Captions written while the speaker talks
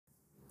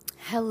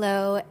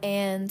Hello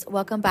and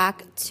welcome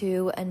back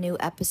to a new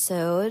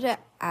episode.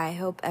 I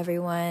hope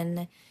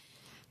everyone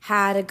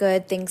had a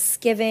good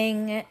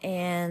Thanksgiving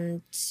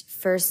and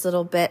first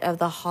little bit of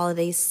the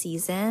holiday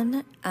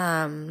season.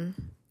 I'm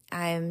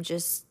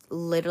just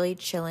literally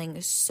chilling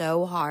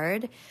so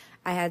hard.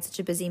 I had such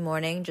a busy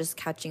morning just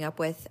catching up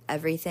with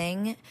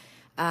everything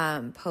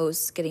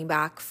post getting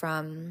back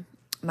from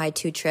my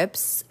 2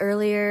 trips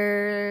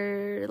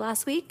earlier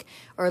last week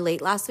or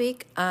late last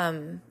week.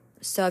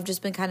 So I've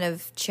just been kind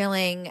of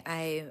chilling.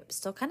 I'm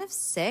still kind of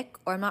sick,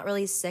 or I'm not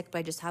really sick, but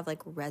I just have like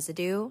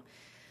residue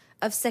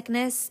of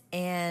sickness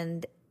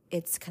and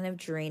it's kind of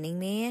draining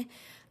me.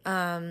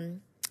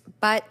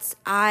 But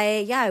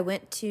I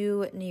went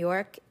to New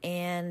York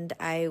and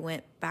I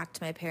went back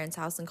to my parents'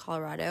 house in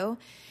Colorado,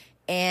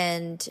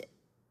 and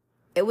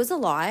it was a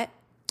lot.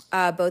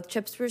 Both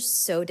trips were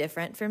so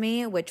different for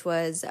me, which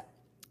was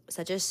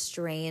such a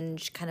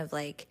strange kind of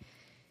like,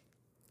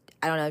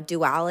 I don't know,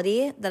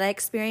 duality that I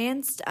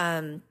experienced.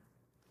 I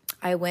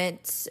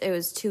went, it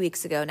was 2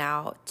 weeks ago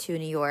now, to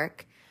New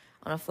York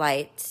on a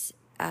flight.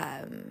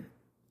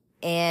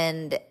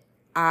 And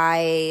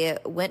I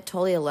went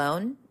totally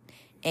alone.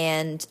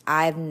 And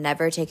I've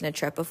never taken a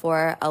trip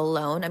before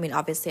alone. I mean,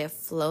 obviously I've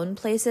flown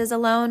places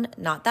alone.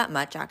 Not that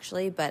much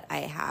actually, but I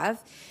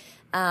have.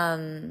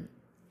 And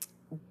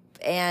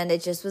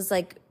it just was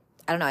like,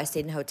 I don't know, I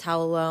stayed in a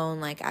hotel alone.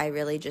 Like I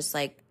really just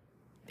like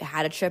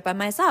had a trip by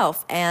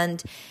myself,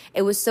 and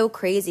it was so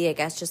crazy, I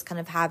guess, just kind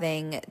of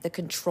having the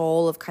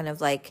control of kind of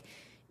like,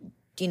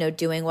 you know,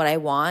 doing what I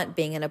want,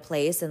 being in a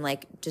place and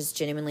like just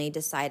genuinely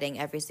deciding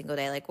every single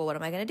day, like, well, what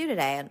am I going to do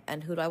today?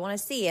 And who do I want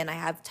to see? And I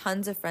have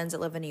tons of friends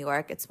that live in New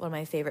York. It's one of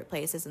my favorite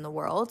places in the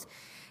world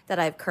that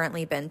I've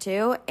currently been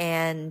to.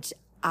 And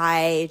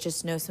I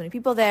just know so many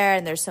people there,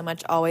 and there's so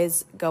much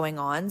always going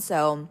on.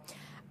 So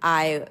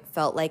I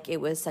felt like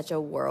it was such a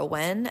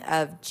whirlwind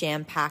of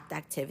jam-packed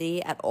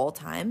activity at all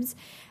times.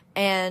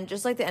 And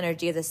just like the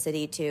energy of the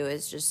city too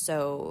is just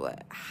so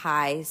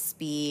high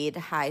speed,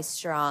 high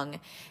strung.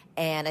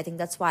 And I think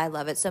that's why I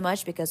love it so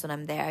much, because when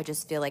I'm there, I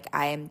just feel like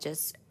I am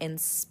just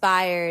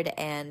inspired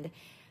and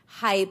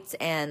hyped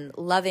and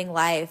loving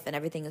life, and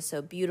everything is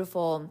so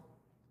beautiful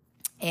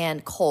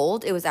and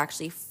cold. It was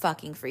actually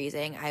fucking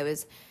freezing. I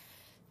was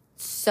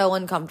so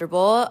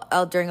uncomfortable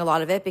during a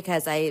lot of it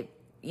because I'm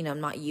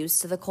not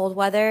used to the cold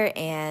weather,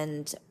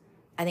 and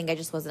I think I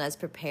just wasn't as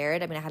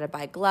prepared. I mean, I had to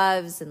buy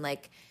gloves and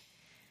like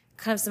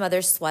kind of some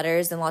other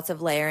sweaters and lots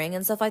of layering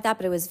and stuff like that,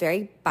 but it was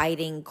very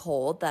biting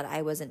cold that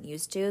I wasn't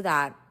used to.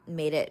 That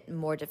made it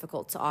more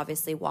difficult to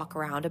obviously walk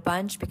around a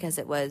bunch, because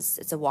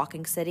it's a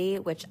walking city,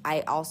 which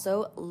I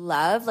also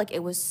love. Like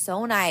it was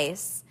so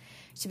nice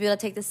to be able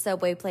to take the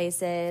subway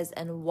places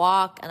and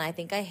walk, and I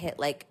think I hit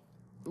like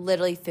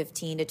literally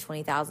 15 to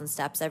 20,000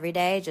 steps every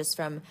day just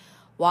from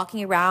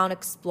walking around,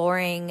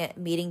 exploring,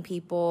 meeting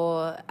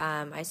people.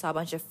 I saw a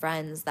bunch of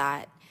friends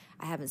that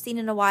I haven't seen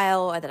in a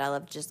while or that I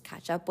love to just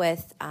catch up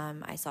with.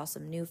 I saw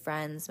some new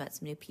friends, met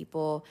some new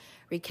people,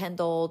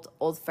 rekindled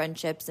old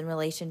friendships and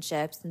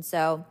relationships. And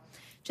so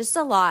just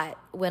a lot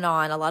went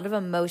on, a lot of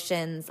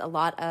emotions, a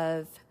lot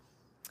of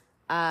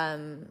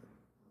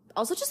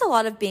also just a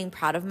lot of being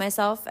proud of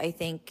myself. I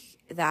think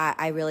that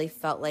I really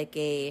felt like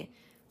a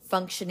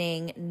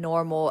functioning,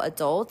 normal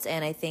adult.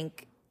 And I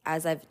think,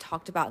 as I've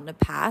talked about in the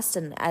past,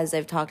 and as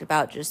I've talked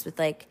about just with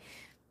like,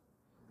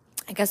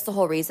 I guess the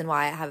whole reason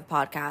why I have a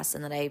podcast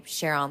and that I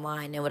share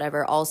online and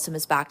whatever all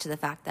stems back to the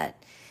fact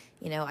that,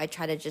 I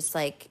try to just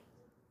like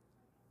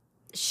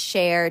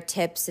share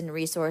tips and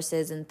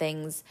resources and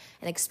things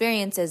and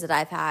experiences that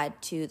I've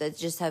had too, that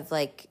just have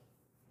like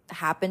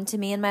happened to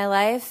me in my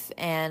life,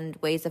 and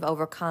ways I've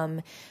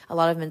overcome a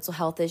lot of mental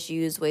health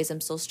issues, ways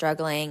I'm still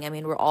struggling. I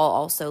mean, we're all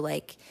also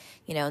like,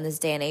 in this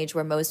day and age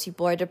where most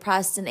people are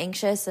depressed and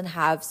anxious and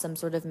have some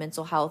sort of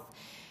mental health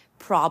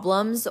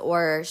problems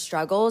or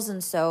struggles.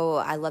 And so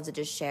I love to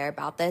just share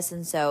about this.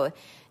 And so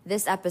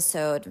this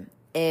episode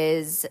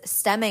is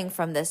stemming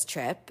from this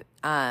trip.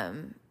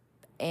 And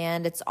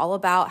it's all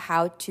about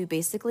how to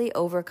basically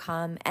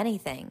overcome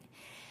anything,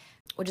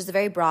 which is a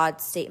very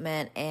broad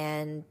statement.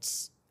 And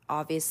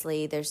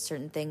obviously there's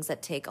certain things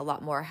that take a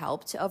lot more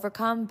help to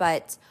overcome.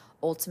 But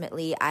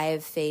ultimately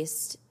I've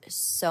faced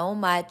so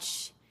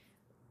much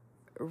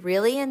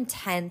really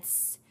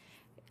intense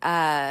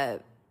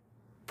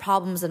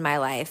problems in my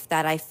life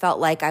that I felt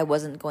like I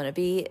wasn't going to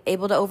be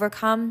able to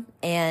overcome.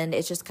 And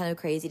it's just kind of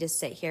crazy to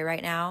sit here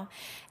right now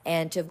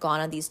and to have gone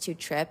on these 2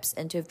 trips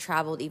and to have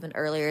traveled even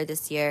earlier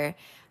this year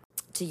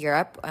to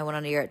Europe. I went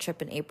on a Europe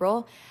trip in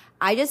April.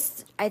 I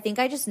think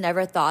I just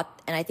never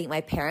thought, and I think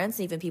my parents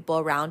and even people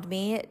around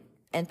me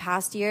in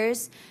past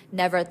years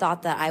never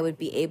thought that I would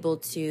be able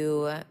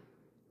to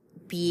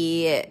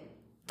be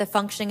the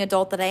functioning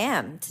adult that I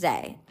am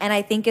today. And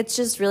I think it's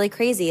just really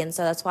crazy. And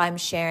so that's why I'm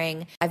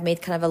sharing. I've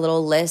made kind of a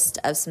little list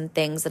of some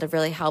things that have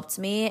really helped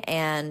me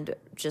and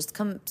just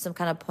some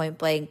kind of point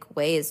blank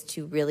ways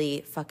to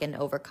really fucking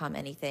overcome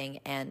anything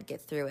and get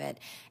through it.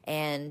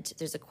 And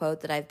there's a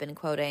quote that I've been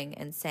quoting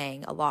and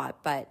saying a lot,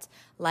 but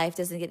life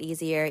doesn't get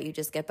easier. You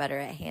just get better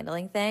at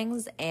handling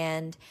things.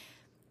 And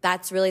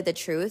that's really the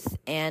truth.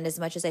 And as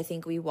much as I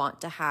think we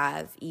want to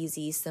have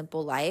easy,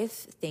 simple life,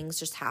 things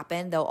just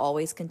happen. They'll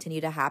always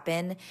continue to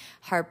happen.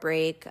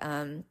 Heartbreak,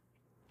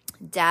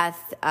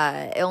 death,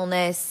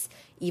 illness,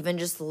 even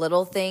just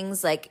little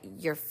things like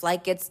your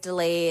flight gets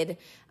delayed.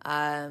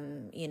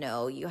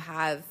 You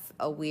have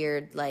a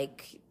weird,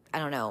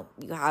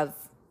 you have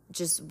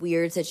just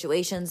weird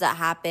situations that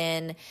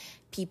happen.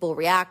 People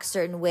react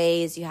certain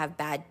ways. You have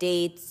bad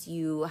dates.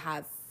 You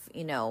have,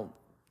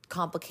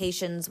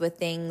 complications with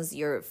things.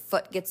 Your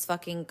foot gets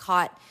fucking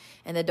caught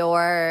in the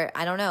door.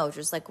 I don't know,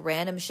 just like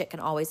random shit can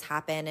always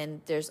happen.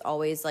 And there's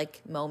always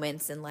like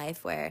moments in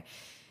life where,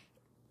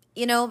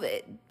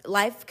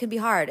 life can be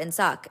hard and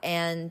suck.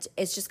 And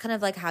it's just kind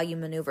of like how you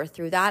maneuver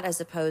through that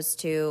as opposed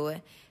to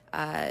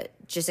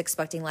just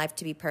expecting life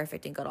to be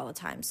perfect and good all the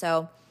time.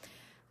 So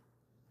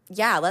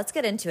yeah, let's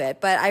get into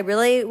it. But I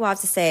really will have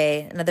to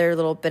say another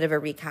little bit of a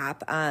recap.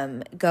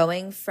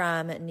 Going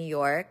from New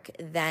York,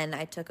 then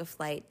I took a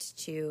flight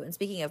and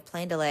speaking of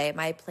plane delay,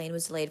 my plane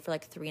was delayed for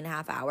like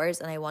 3.5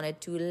 hours, and I wanted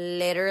to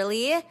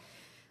literally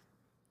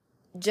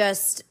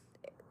just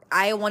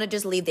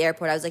leave the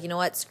airport. I was like, you know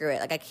what? Screw it.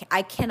 Like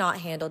I cannot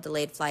handle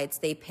delayed flights.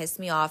 They piss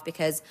me off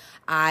because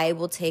I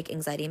will take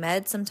anxiety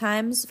meds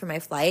sometimes for my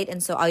flight.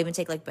 And so I'll even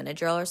take like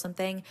Benadryl or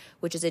something,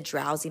 which is a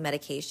drowsy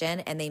medication,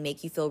 and they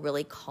make you feel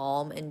really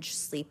calm and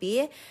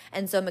sleepy.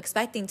 And so I'm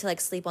expecting to like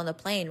sleep on the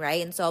plane,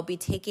 right? And so I'll be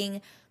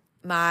taking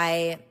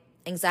my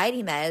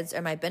anxiety meds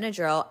or my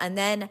Benadryl, and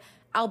then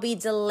I'll be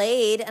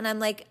delayed. And I'm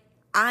like,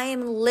 I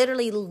am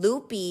literally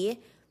loopy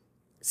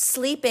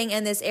sleeping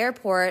in this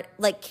airport.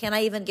 Like, can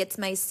I even get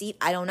to my seat?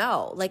 I don't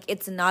know. Like,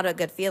 it's not a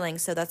good feeling.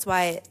 So that's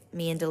why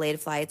me and delayed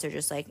flights are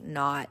just like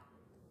not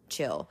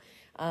chill.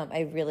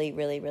 I really,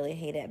 really, really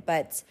hate it.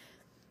 But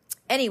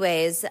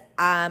anyways,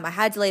 I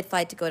had a delayed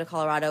flight to go to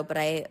Colorado, but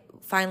I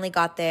finally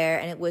got there,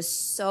 and it was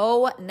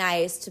so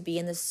nice to be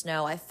in the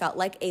snow. I felt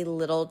like a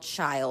little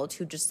child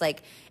who just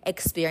like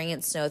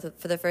experienced snow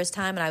for the first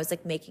time. And I was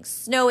like making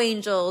snow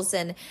angels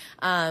and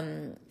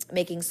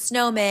making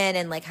snowmen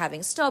and like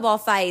having snowball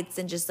fights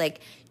and just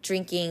like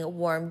drinking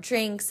warm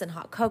drinks and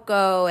hot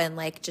cocoa and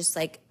like just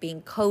like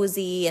being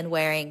cozy and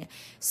wearing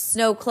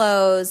snow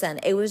clothes. And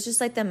it was just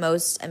like the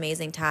most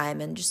amazing time,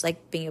 and just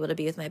like being able to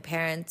be with my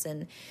parents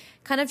and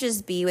kind of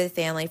just be with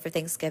family for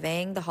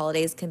Thanksgiving. The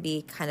holidays can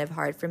be kind of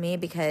hard for me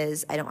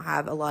because I don't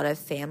have a lot of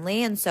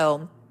family. And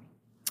so,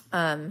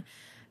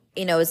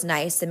 it's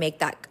nice to make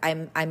that.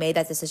 I made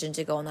that decision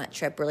to go on that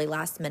trip really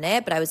last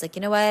minute, but I was like,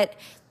 you know what?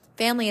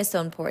 Family is so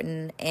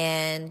important,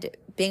 and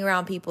being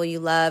around people you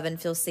love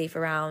and feel safe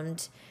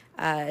around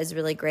is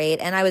really great.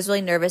 And I was really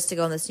nervous to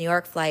go on this New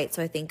York flight.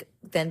 So I think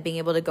then being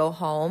able to go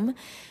home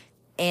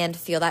and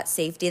feel that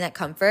safety and that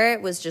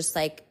comfort was just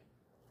like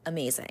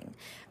amazing.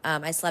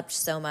 I slept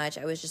so much.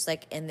 I was just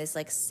like in this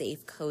like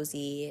safe,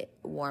 cozy,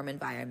 warm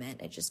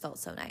environment. It just felt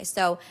so nice.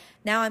 So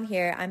now I'm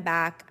here. I'm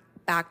back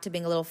to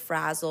being a little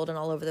frazzled and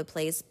all over the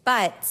place.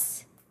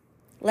 But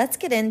let's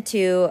get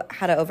into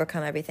how to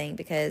overcome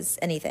because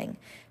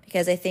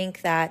I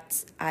think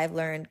that I've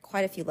learned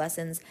quite a few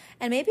lessons,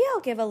 and maybe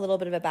I'll give a little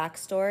bit of a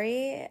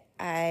backstory.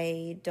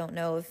 I don't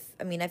know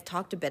I've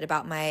talked a bit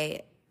about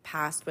my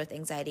past with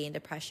anxiety and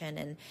depression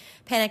and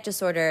panic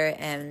disorder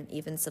and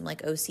even some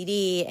like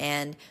OCD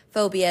and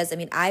phobias.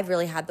 I've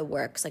really had the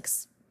works. Like,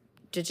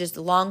 to just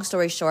long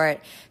story short,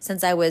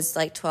 since I was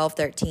like 12,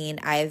 13,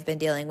 I've been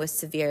dealing with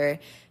severe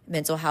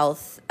mental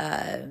health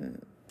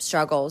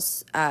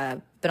struggles,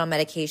 been on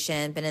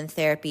medication, been in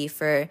therapy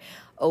for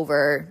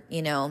over,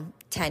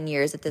 10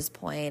 years at this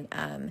point.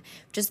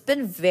 Just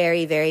been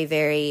very, very,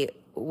 very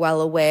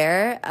well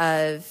aware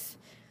of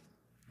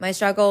my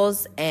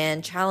struggles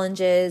and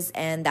challenges,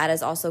 and that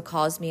has also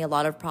caused me a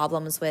lot of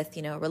problems with,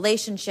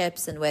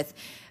 relationships and with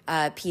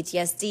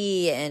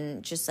PTSD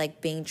and just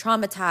like being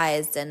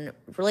traumatized and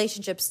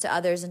relationships to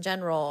others in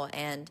general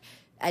and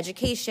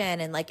education.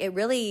 And like, it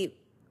really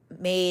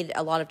made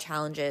a lot of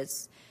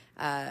challenges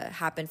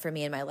happen for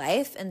me in my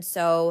life. And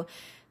so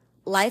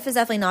life has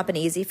definitely not been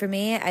easy for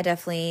me. I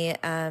definitely,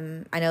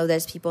 I know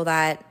there's people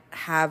that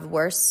have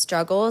worse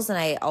struggles, and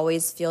I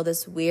always feel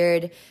this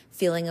weird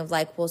feeling of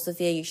like, well,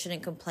 Sophia, you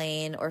shouldn't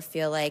complain or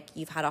feel like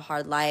you've had a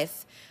hard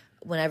life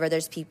whenever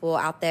there's people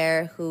out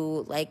there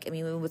who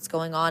what's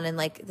going on in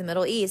like the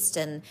Middle East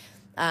and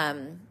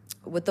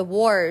with the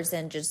wars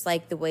and just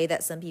like the way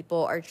that some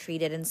people are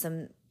treated in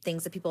some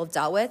things that people have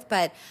dealt with,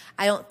 but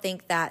I don't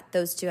think that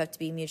those two have to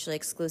be mutually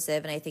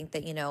exclusive. And I think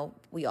that, you know,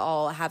 we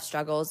all have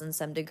struggles in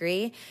some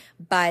degree,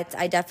 but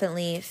I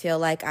definitely feel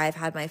like I've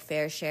had my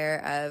fair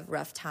share of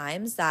rough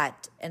times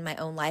that in my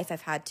own life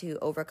I've had to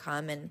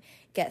overcome and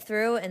get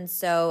through. And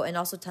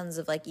also tons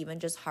of like even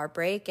just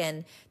heartbreak.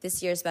 And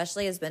this year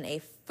especially has been a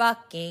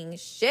fucking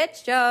shit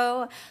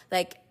show.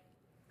 Like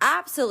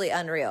absolutely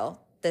unreal.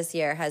 This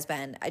year has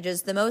been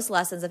the most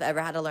lessons I've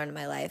ever had to learn in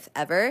my life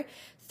ever,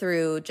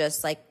 through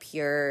just like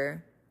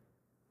pure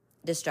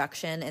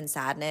destruction and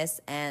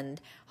sadness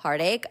and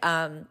heartache.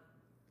 But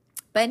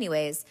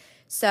anyways,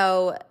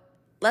 so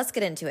let's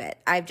get into it.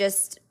 I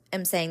just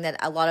am saying that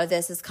a lot of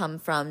this has come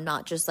from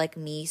not just like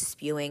me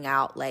spewing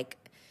out like,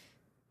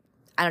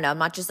 I don't know, I'm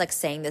not just like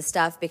saying this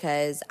stuff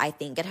because I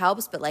think it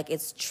helps, but like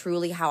it's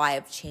truly how I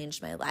have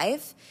changed my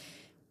life.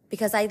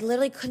 Because I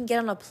literally couldn't get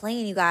on a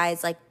plane, you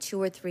guys, like 2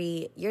 or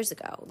 3 years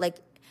ago. Like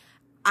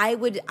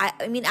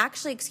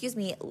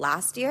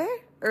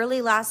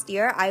early last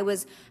year, I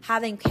was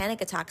having panic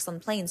attacks on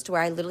planes to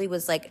where I literally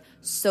was like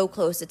so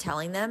close to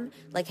telling them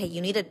like, hey, you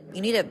need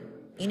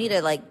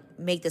to like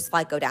make this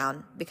flight go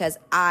down because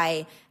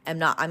I'm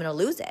going to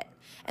lose it.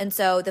 And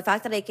so the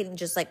fact that I can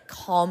just like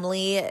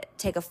calmly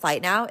take a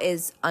flight now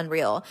is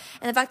unreal.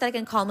 And the fact that I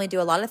can calmly do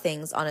a lot of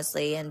things,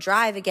 honestly, and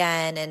drive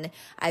again. And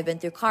I've been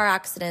through car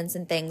accidents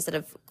and things that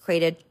have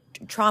created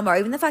trauma, or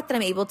even the fact that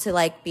I'm able to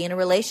like be in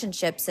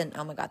relationships and,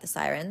 oh my God, the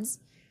sirens.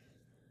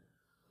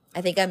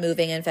 I think I'm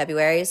moving in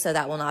February, so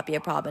that will not be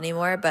a problem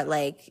anymore. But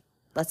like,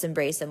 let's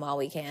embrace them while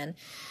we can.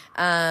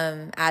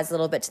 Adds a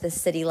little bit to the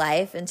city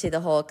life and to the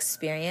whole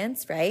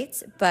experience, right?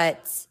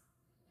 But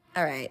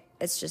all right,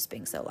 it's just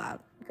being so loud.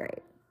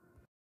 Great.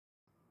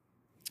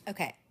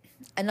 Okay,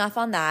 enough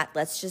on that.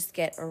 Let's just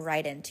get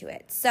right into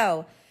it.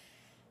 So,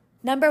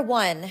 number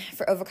 1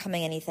 for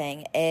overcoming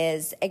anything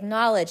is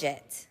acknowledge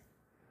it.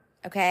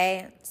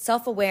 Okay?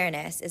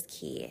 Self-awareness is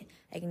key.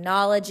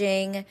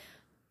 Acknowledging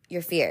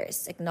your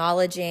fears,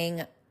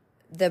 acknowledging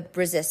the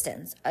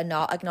resistance,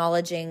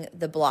 acknowledging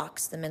the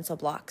blocks, the mental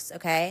blocks,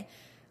 okay?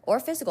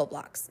 Or physical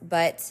blocks,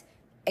 but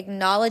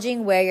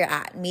acknowledging where you're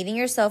at, meeting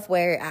yourself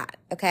where you're at,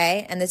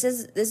 okay? And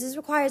this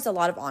requires a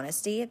lot of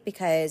honesty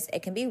because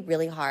it can be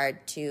really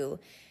hard to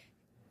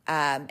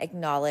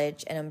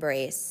acknowledge and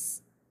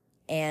embrace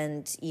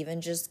and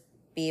even just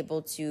be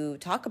able to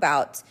talk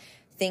about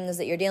things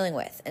that you're dealing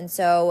with. And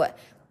so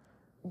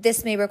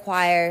this may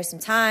require some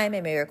time,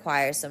 it may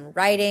require some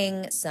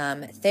writing,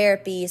 some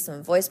therapy,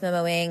 some voice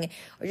memoing,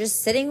 or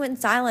just sitting in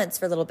silence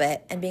for a little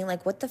bit and being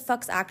like, what the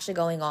fuck's actually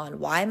going on?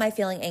 Why am I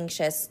feeling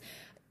anxious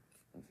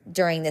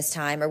during this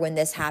time, or when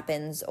this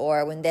happens,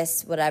 or when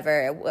this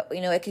whatever?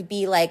 You know, it could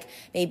be like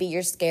maybe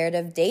you're scared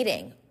of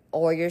dating,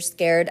 or you're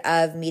scared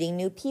of meeting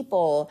new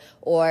people,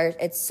 or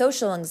it's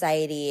social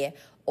anxiety,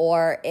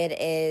 or it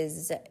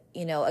is,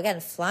 you know, again,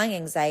 flying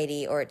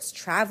anxiety, or it's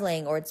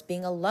traveling, or it's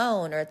being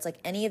alone, or it's like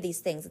any of these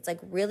things. It's like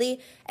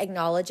really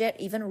acknowledge it,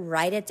 even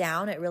write it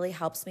down. It really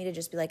helps me to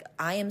just be like,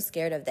 I am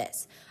scared of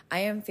this. I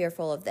am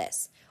fearful of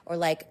this. Or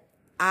like,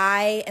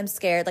 I am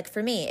scared. Like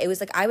for me, it was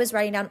like I was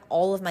writing down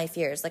all of my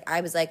fears. Like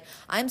I was like,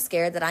 I'm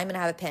scared that I'm going to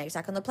have a panic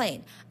attack on the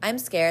plane. I'm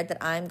scared that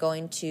I'm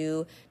going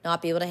to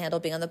not be able to handle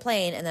being on the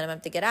plane, and then I'm going to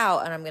have to get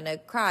out and I'm going to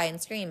cry and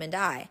scream and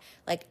die.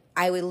 Like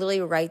I would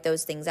literally write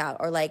those things out.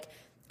 Or like,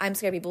 I'm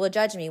scared people will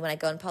judge me when I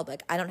go in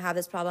public. I don't have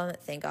this problem.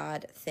 Thank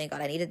God. Thank God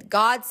I needed.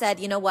 God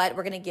said, you know what?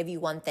 We're going to give you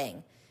one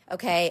thing.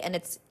 Okay.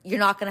 And you're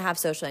not going to have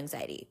social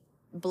anxiety.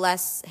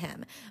 Bless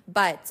him.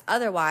 But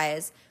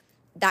otherwise,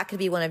 that could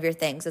be one of your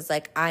things. It's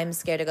like, I'm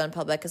scared to go in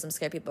public because I'm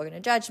scared people are going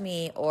to judge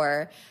me,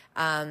 or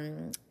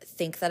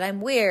think that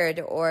I'm weird,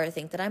 or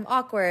think that I'm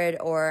awkward,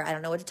 or I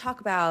don't know what to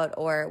talk about,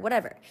 or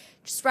whatever.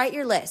 Just write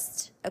your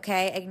list,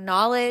 okay?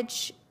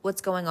 Acknowledge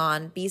what's going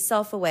on. Be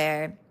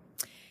self-aware.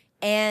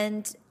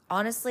 And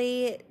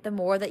honestly, the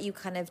more that you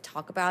kind of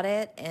talk about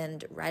it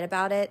and write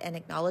about it and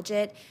acknowledge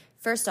it,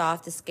 first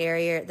off,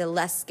 the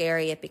less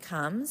scary it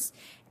becomes,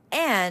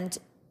 and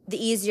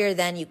the easier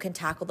then you can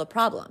tackle the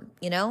problem,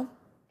 you know?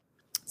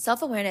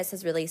 Self-awareness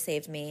has really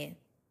saved me,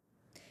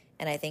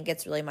 and I think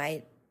it's really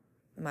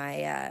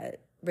my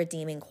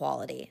redeeming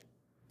quality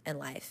in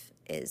life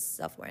is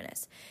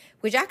self-awareness,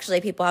 which actually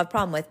people have a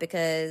problem with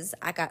because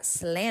I got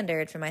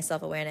slandered for my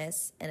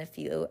self-awareness in a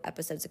few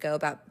episodes ago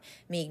about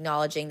me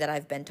acknowledging that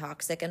I've been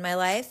toxic in my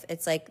life.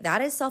 It's like,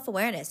 that is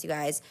self-awareness, you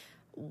guys.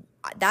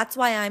 That's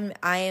why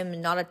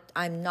I'm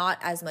not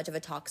as much of a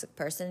toxic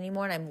person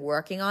anymore, and I'm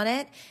working on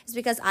it. It's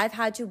because I've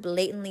had to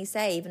blatantly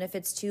say, even if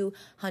it's to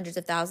hundreds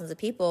of thousands of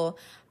people,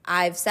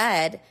 I've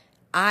said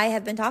I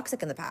have been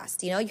toxic in the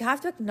past. You know, you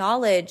have to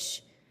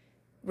acknowledge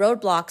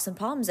roadblocks and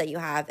problems that you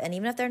have, and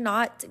even if they're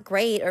not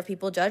great or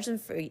people judge them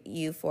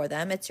for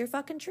them, it's your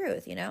fucking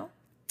truth, you know?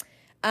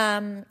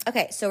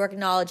 Okay, so we're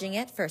acknowledging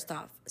it first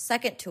off.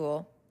 Second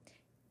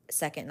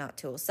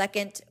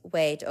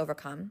way to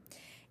overcome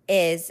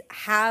is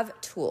have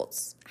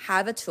tools,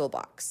 have a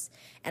toolbox.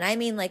 And I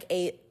mean like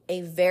a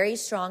very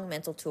strong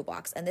mental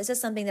toolbox. And this is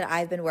something that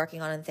I've been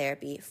working on in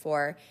therapy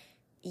for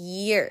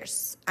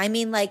years. I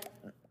mean like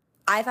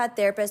I've had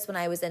therapists when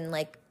I was in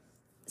like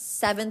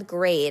 7th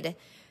grade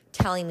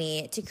telling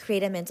me to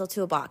create a mental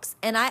toolbox,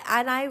 and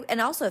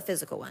also a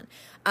physical one.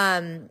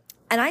 And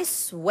I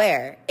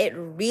swear it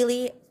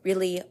really,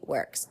 really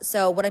works.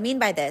 So what I mean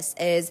by this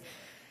is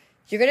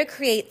you're going to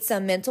create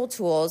some mental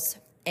tools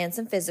and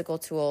some physical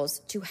tools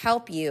to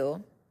help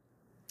you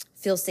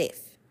feel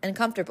safe and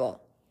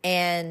comfortable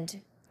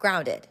and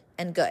grounded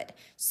and good.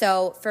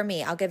 So for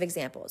me, I'll give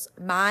examples.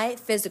 My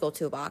physical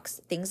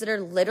toolbox, things that are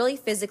literally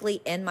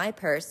physically in my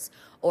purse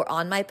or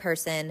on my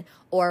person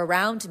or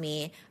around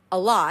me a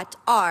lot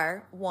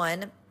are,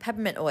 1,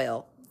 peppermint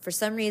oil. For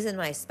some reason,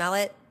 when I smell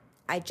it,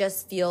 I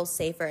just feel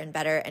safer and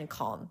better and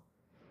calm.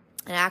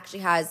 And it actually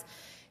has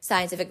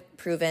scientific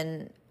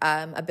proven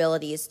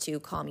abilities to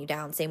calm you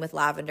down. Same with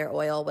lavender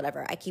oil,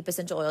 whatever. I keep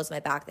essential oils in my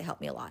bag. They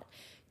help me a lot.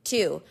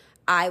 2,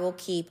 I will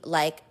keep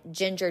like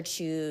ginger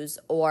chews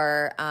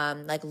or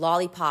like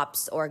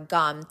lollipops or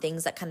gum,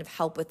 things that kind of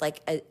help with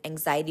like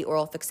anxiety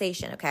oral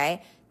fixation,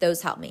 okay?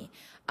 Those help me.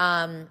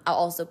 I'll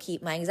also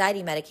keep my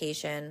anxiety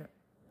medication,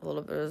 a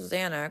little bit of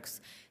Xanax,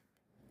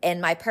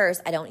 in my purse.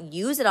 I don't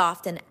use it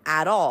often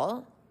at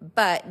all,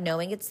 but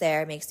knowing it's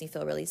there makes me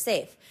feel really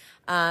safe.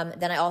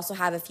 Then I also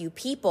have a few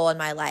people in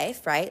my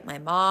life, right? My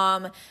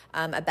mom,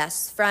 a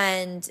best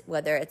friend,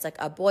 whether it's like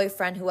a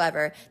boyfriend,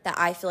 whoever, that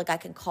I feel like I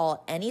can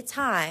call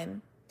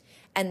anytime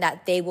and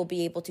that they will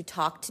be able to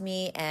talk to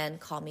me and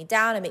calm me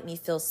down and make me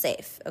feel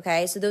safe,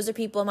 okay? So those are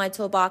people in my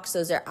toolbox.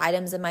 Those are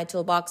items in my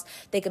toolbox.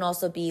 They can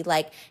also be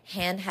like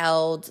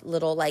handheld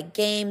little like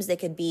games. They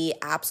could be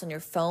apps on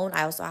your phone.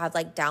 I also have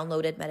like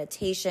downloaded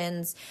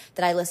meditations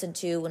that I listen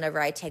to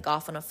whenever I take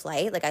off on a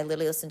flight. Like I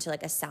literally listen to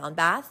like a sound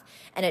bath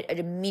and it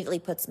immediately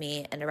puts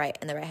me in the right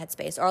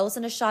headspace. Or I'll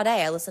listen to Sade.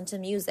 I listen to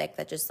music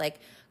that just like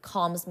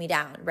calms me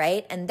down,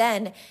 right? And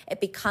then it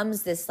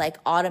becomes this like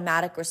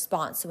automatic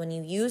response. So when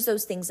you use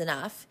those things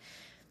enough,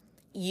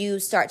 you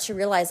start to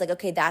realize like,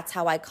 okay, that's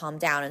how I calm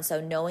down. And so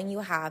knowing you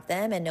have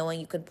them and knowing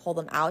you can pull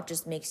them out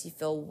just makes you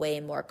feel way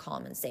more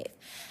calm and safe.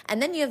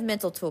 And then you have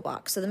mental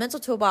toolbox. So the mental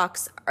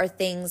toolbox are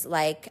things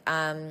like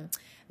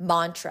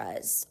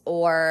mantras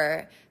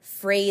or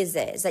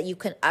phrases that you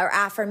can, or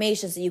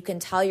affirmations that you can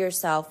tell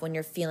yourself when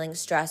you're feeling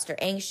stressed or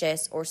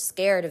anxious or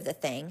scared of the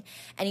thing.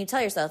 And you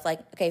tell yourself like,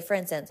 okay, for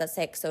instance, let's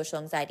take social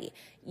anxiety.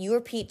 You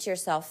repeat to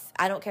yourself,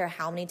 I don't care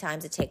how many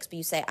times it takes, but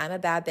you say, I'm a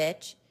bad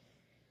bitch.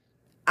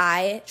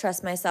 I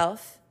trust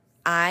myself.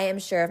 I am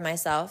sure of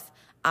myself.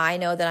 I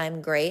know that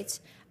I'm great.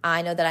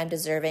 I know that I'm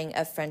deserving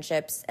of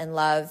friendships and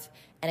love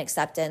and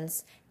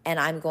acceptance. And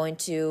I'm going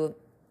to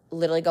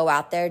literally go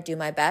out there, do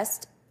my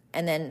best.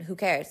 And then who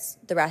cares?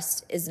 The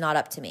rest is not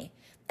up to me.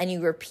 And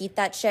you repeat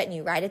that shit and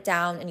you write it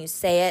down and you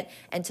say it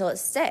until it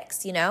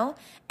sticks, you know?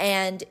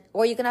 And,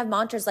 or you can have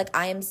mantras like,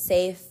 I am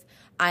safe.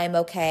 I am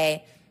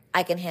okay.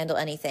 I can handle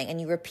anything. And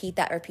you repeat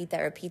that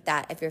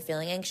if you're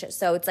feeling anxious.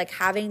 So it's like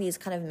having these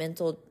kind of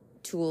mental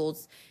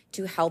tools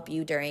to help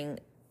you during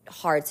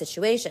hard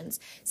situations.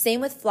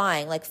 Same with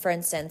flying. Like for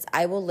instance,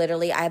 I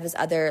have this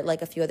other,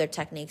 like a few other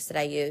techniques that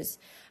I use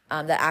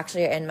that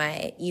actually are in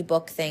my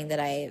ebook thing that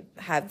I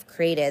have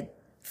created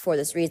for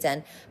this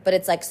reason. But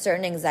it's like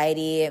certain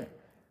anxiety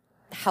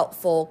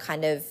helpful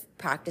kind of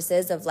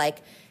practices of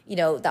like, you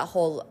know, that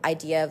whole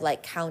idea of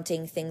like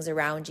counting things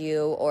around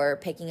you or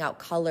picking out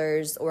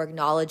colors or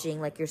acknowledging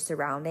like your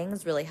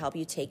surroundings really help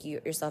you take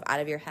yourself out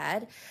of your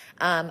head.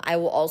 I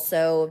will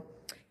also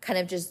kind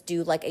of just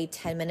do like a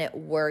 10-minute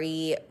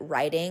worry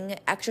writing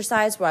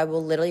exercise where I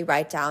will literally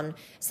write down,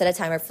 set a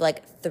timer for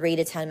like 3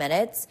 to 10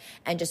 minutes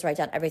and just write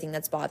down everything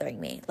that's bothering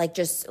me. Like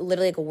just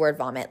literally like a word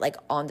vomit, like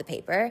on the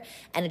paper.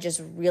 And it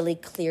just really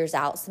clears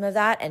out some of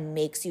that and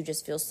makes you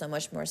just feel so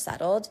much more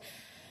settled.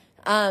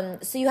 So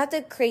you have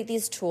to create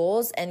these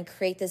tools and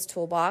create this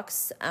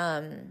toolbox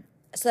so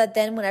that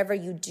then whenever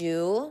you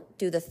do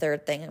the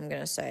third thing I'm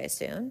going to say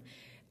soon,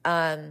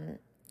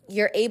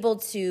 you're able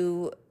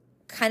to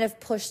kind of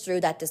push through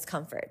that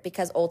discomfort,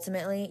 because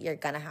ultimately you're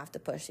going to have to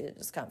push through the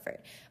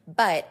discomfort.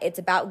 But it's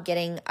about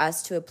getting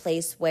us to a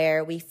place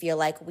where we feel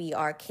like we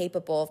are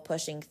capable of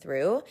pushing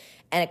through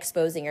and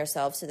exposing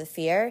ourselves to the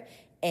fear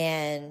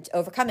and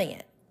overcoming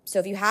it. So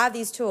if you have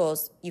these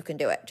tools, you can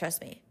do it.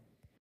 Trust me.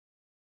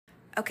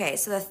 Okay,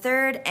 so the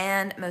third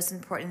and most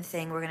important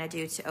thing we're going to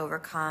do to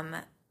overcome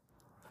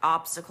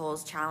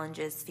obstacles,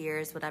 challenges,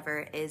 fears,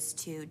 whatever, is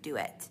to do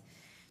it.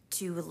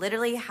 To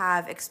literally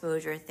have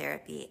exposure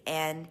therapy.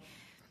 And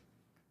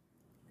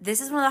this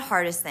is one of the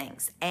hardest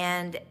things.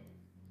 And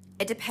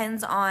it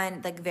depends on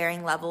like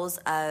varying levels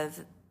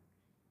of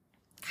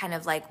kind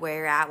of like where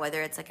you're at,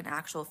 whether it's like an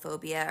actual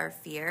phobia or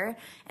fear.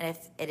 And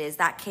if it is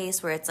that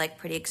case where it's like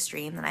pretty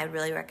extreme, then I would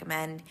really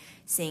recommend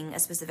seeing a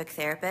specific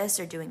therapist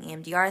or doing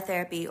EMDR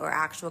therapy or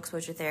actual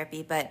exposure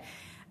therapy. But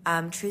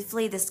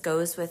truthfully, this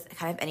goes with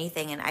kind of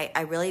anything. And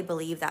I really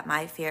believe that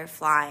my fear of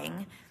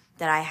flying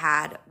that I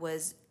had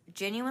was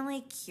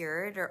genuinely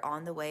cured or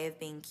on the way of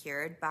being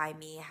cured by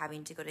me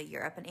having to go to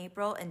Europe in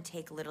April and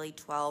take literally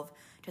 12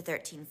 to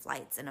 13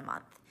 flights in a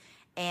month.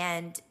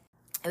 And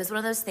it was one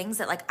of those things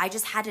that like I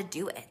just had to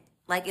do it.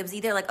 Like it was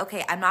either like,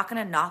 okay, I'm not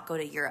going to not go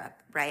to Europe,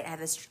 right? I have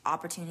this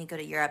opportunity to go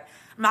to Europe.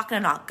 I'm not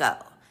going to not go.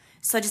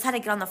 So I just had to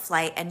get on the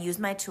flight and use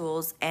my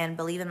tools and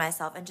believe in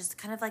myself and just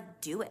kind of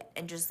like do it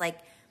and just like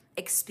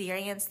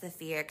experience the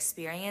fear,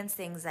 experience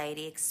the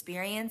anxiety,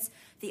 experience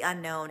the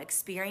unknown,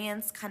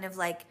 experience kind of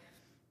like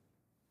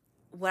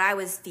what I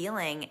was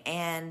feeling.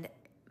 And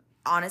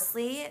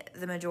honestly,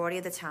 the majority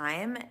of the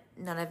time,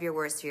 none of your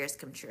worst fears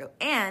come true.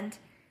 And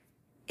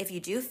if you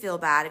do feel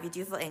bad, if you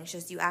do feel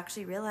anxious, you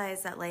actually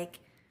realize that like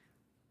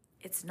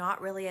it's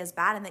not really as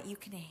bad and that you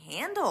can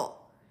handle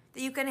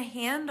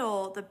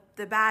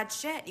the bad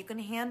shit. You can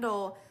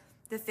handle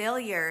the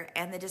failure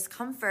and the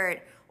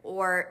discomfort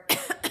or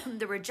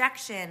the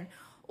rejection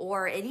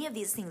or any of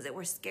these things that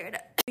we're scared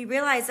of. We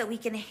realize that we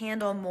can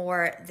handle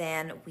more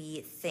than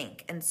we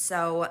think. And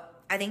so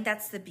I think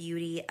that's the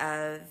beauty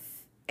of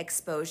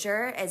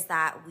exposure, is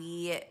that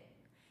we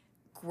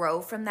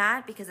grow from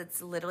that, because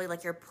it's literally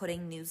like you're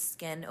putting new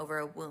skin over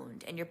a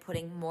wound and you're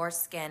putting more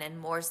skin and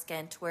more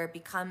skin to where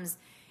it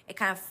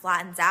kind of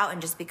flattens out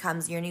and just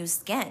becomes your new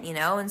skin, you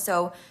know? And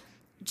so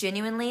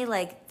genuinely,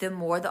 like the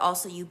more that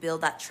also you build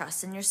that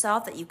trust in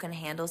yourself, that you can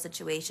handle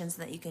situations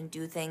and that you can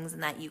do things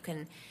and that you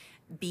can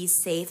be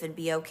safe and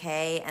be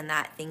okay and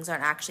that things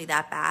aren't actually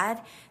that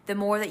bad, the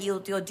more that you'll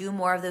do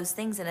more of those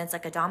things, and it's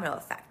like a domino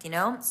effect, you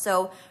know?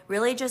 So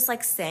really just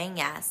like saying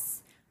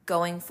yes,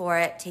 going for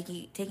it,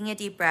 taking a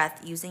deep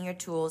breath, using your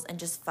tools and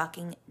just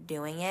fucking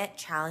doing it,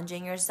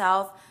 challenging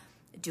yourself,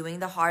 doing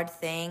the hard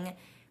thing,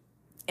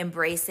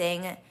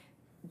 embracing,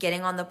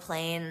 getting on the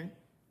plane,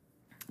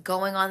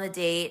 going on the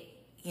date,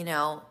 you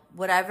know,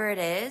 whatever it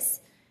is,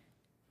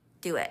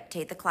 do it.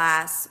 Take the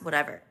class,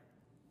 whatever.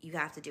 You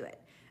have to do it.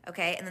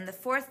 Okay? And then the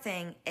fourth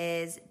thing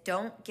is,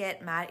 don't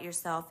get mad at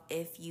yourself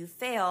if you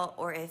fail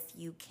or if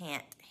you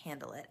can't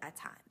handle it at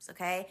times,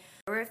 okay?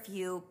 There were a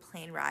few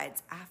plane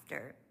rides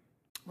after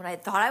when I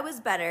thought I was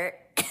better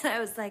and I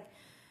was like,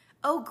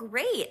 oh,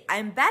 great,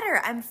 I'm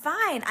better, I'm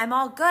fine, I'm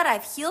all good,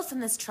 I've healed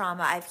from this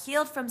trauma, I've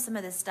healed from some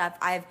of this stuff,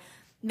 I've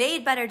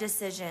made better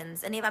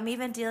decisions. And I'm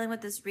even dealing with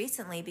this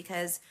recently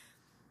because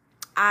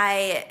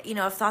I,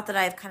 have thought that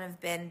I've kind of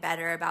been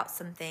better about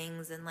some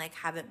things and like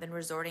haven't been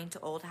resorting to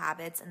old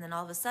habits. And then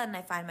all of a sudden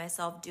I find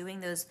myself doing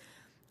those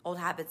old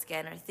habits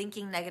again, or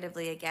thinking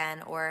negatively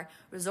again, or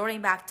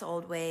resorting back to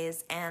old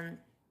ways. And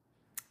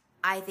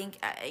I think,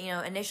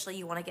 initially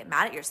you want to get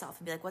mad at yourself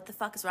and be like, what the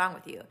fuck is wrong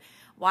with you?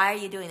 Why are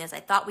you doing this? I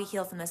thought we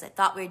healed from this. I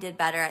thought we did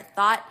better. I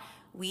thought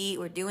we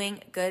were doing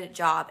a good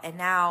job. And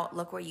now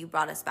look where you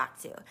brought us back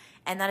to.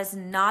 And that is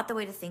not the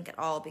way to think at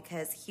all,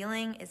 because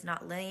healing is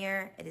not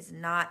linear. It's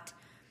not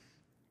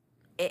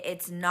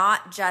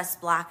just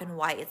black and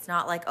white. It's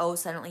not like, oh,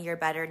 suddenly you're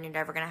better and you're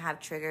never going to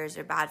have triggers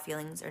or bad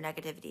feelings or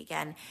negativity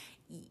again.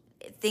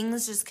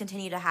 Things just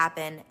continue to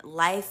happen.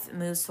 Life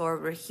moves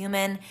forward. We're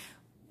human.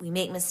 We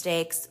make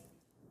mistakes.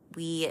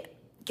 We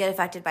get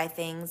affected by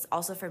things.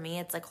 Also for me,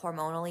 it's like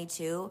hormonally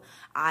too.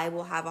 I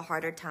will have a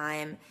harder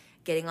time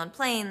getting on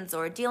planes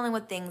or dealing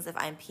with things if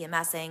I'm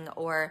PMSing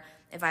or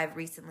if I've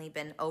recently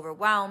been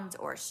overwhelmed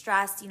or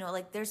stressed.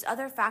 There's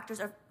other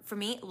factors. For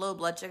me, low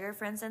blood sugar,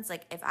 for instance,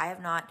 like if I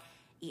have not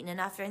eaten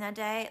enough during that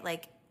day,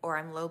 or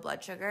I'm low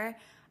blood sugar,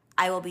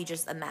 I will be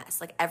just a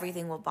mess. Like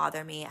everything will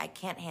bother me. I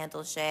can't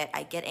handle shit.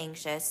 I get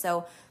anxious.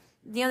 So,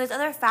 there's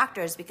other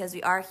factors because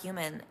we are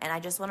human. And I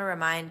just want to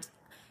remind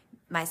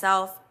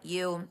myself,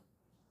 you,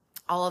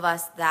 all of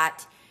us,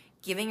 that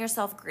giving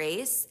yourself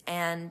grace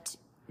and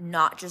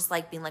not just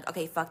like being like,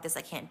 okay, fuck this,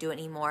 I can't do it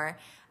anymore.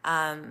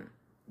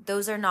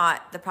 Those are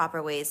not the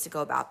proper ways to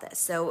go about this.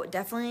 So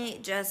definitely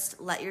just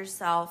let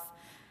yourself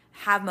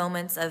have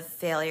moments of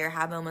failure,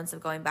 have moments of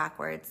going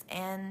backwards,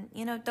 and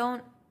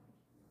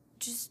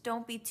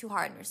don't be too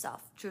hard on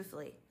yourself.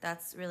 Truthfully,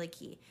 that's really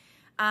key.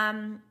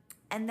 And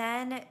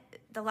then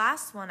the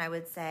last one I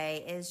would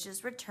say is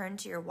just return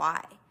to your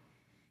why.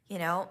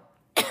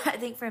 I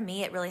think for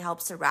me it really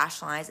helps to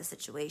rationalize a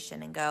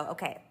situation and go,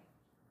 okay,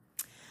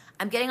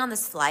 I'm getting on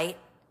this flight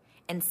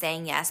and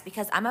saying yes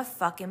because I'm a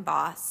fucking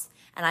boss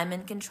and I'm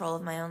in control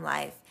of my own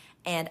life.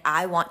 And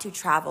I want to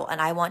travel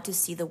and I want to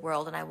see the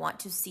world and I want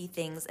to see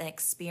things and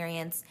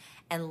experience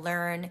and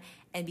learn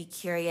and be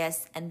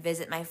curious and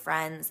visit my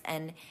friends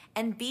and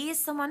be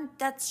someone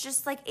that's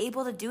just like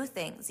able to do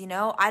things.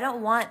 I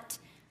don't want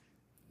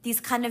these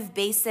kind of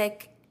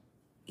basic,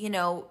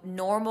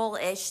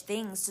 normal-ish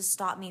things to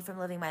stop me from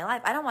living my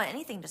life. I don't want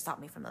anything to stop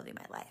me from living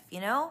my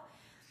life,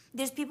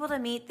 There's people to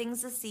meet,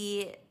 things to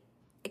see,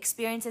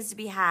 experiences to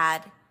be had,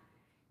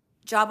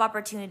 job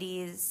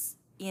opportunities,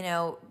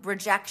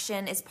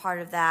 rejection is part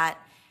of that,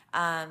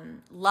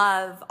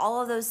 love,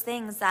 all of those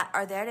things that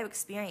are there to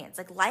experience.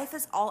 Like life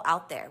is all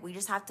out there. We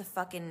just have to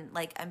fucking,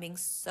 I'm being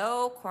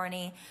so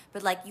corny,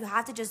 but you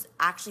have to just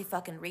actually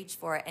fucking reach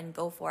for it and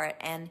go for it.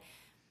 And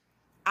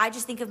I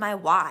just think of my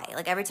why.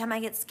 Every time I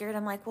get scared,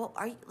 I'm like, well,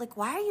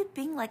 why are you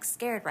being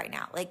scared right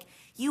now?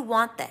 You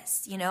want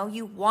this,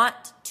 you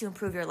want to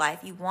improve your life.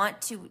 You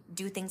want to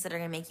do things that are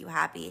going to make you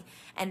happy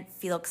and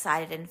feel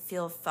excited and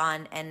feel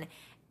fun and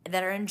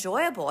that are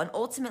enjoyable. And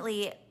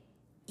ultimately,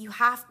 you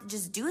have to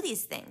just do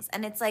these things.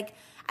 And it's like,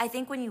 I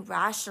think when you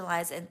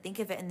rationalize and think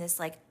of it in this,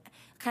 like,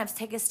 kind of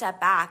take a step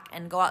back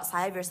and go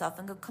outside of yourself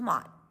and go, come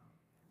on,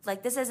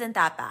 like, this isn't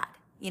that bad.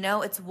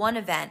 It's one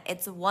event,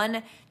 it's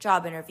one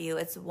job interview,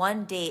 it's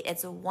one date,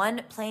 it's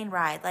one plane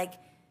ride. Like,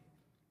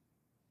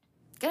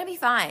 gonna be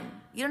fine.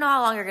 You don't know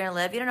how long you're gonna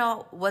live. You don't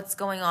know what's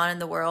going on in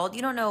the world.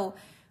 You don't know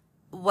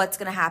what's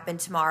gonna happen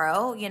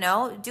tomorrow.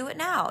 Do it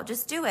now.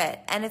 Just do it.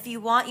 And if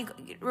you want,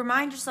 you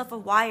remind yourself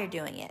of why you're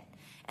doing it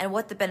and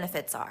what the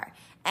benefits are.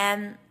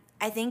 And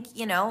I think,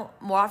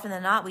 more often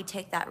than not, we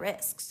take that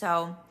risk.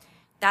 So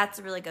that's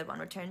a really good one.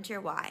 Return to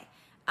your why.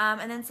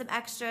 And then some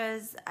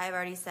extras, I've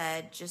already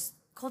said, just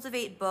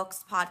cultivate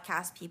books,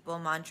 podcasts, people,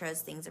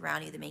 mantras, things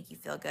around you that make you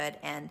feel good,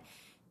 and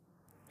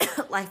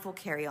life will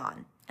carry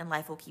on and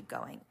life will keep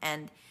going.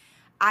 And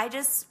I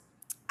just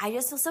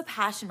feel so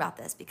passionate about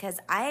this because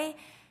I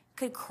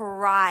could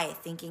cry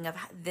thinking of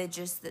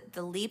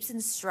the leaps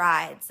and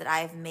strides that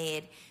I've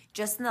made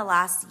just in the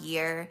last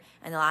year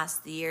and the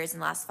last years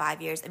and the last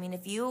 5 years. I mean,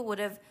 if you would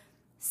have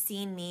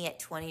seen me at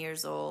 20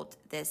 years old,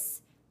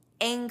 this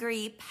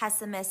angry,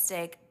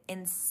 pessimistic,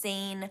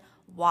 insane,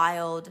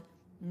 wild,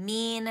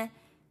 mean,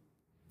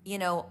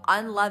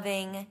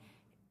 unloving,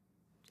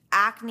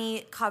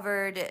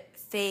 acne-covered,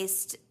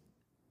 faced,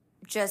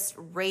 just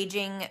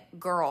raging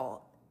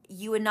girl,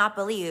 you would not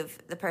believe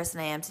the person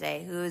I am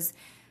today, who's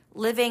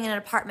living in an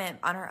apartment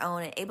on her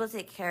own and able to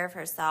take care of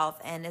herself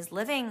and is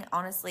living,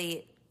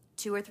 honestly,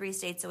 2 or 3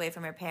 states away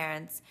from her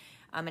parents,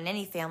 and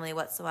any family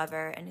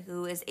whatsoever, and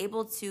who is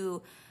able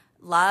to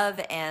love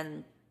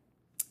and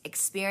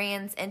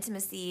experience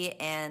intimacy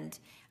and,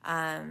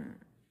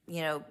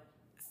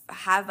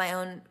 have my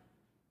own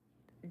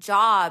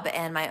job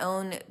and my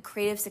own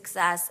creative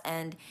success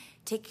and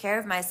take care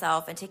of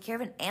myself and take care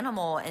of an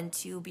animal and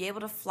to be able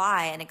to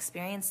fly and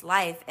experience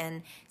life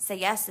and say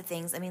yes to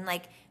things. I mean,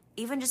 like,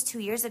 even just 2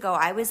 years ago,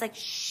 I was like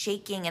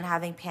shaking and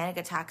having panic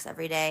attacks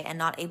every day and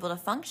not able to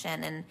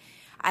function. And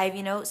I've,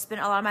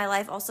 spent a lot of my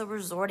life also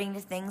resorting to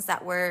things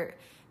that were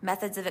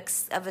methods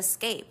of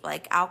escape,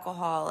 like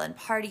alcohol and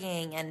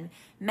partying and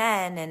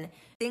men and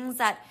things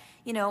that,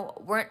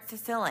 weren't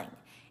fulfilling.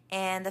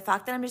 And the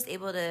fact that I'm just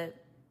able to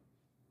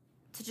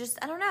just,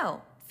 I don't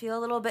know, feel a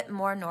little bit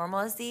more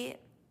normalcy,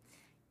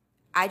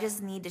 I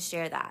just need to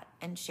share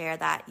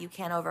that you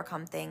can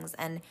overcome things.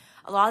 And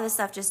a lot of this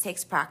stuff just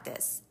takes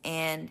practice.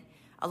 And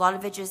a lot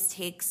of it just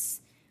takes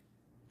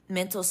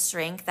mental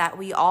strength that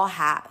we all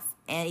have.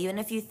 And even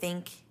if you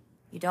think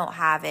you don't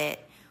have it,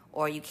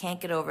 or you can't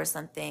get over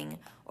something,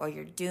 or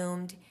you're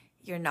doomed,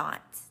 you're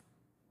not.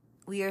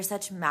 We are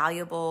such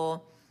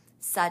malleable,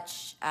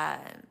 such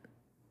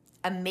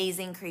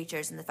amazing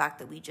creatures in the fact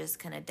that we just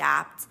can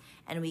adapt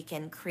and we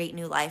can create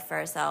new life for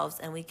ourselves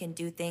and we can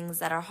do things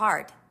that are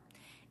hard.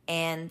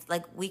 And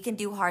like, we can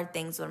do hard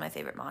things, one of my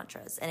favorite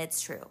mantras, and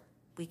it's true.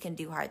 We can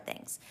do hard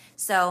things.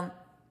 So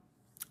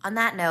on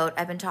that note,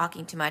 I've been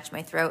talking too much.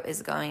 My throat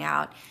is going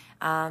out.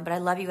 But I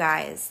love you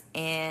guys,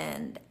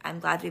 and I'm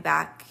glad to be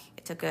back.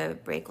 I took a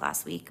break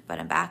last week, but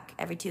I'm back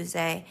every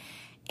Tuesday,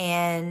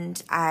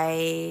 and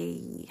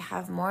I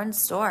have more in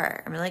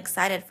store. I'm really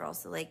excited for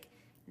also like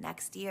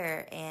next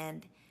year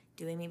and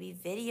doing maybe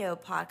video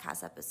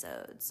podcast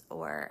episodes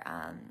or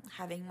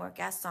having more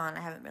guests on. I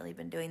haven't really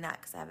been doing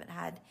that because I haven't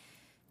had,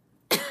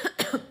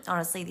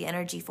 honestly, the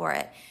energy for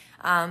it.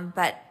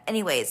 But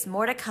anyways,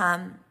 more to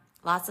come.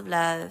 Lots of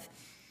love.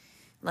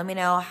 Let me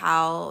know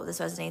how this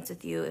resonates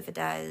with you, if it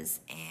does,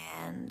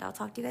 and I'll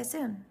talk to you guys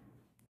soon.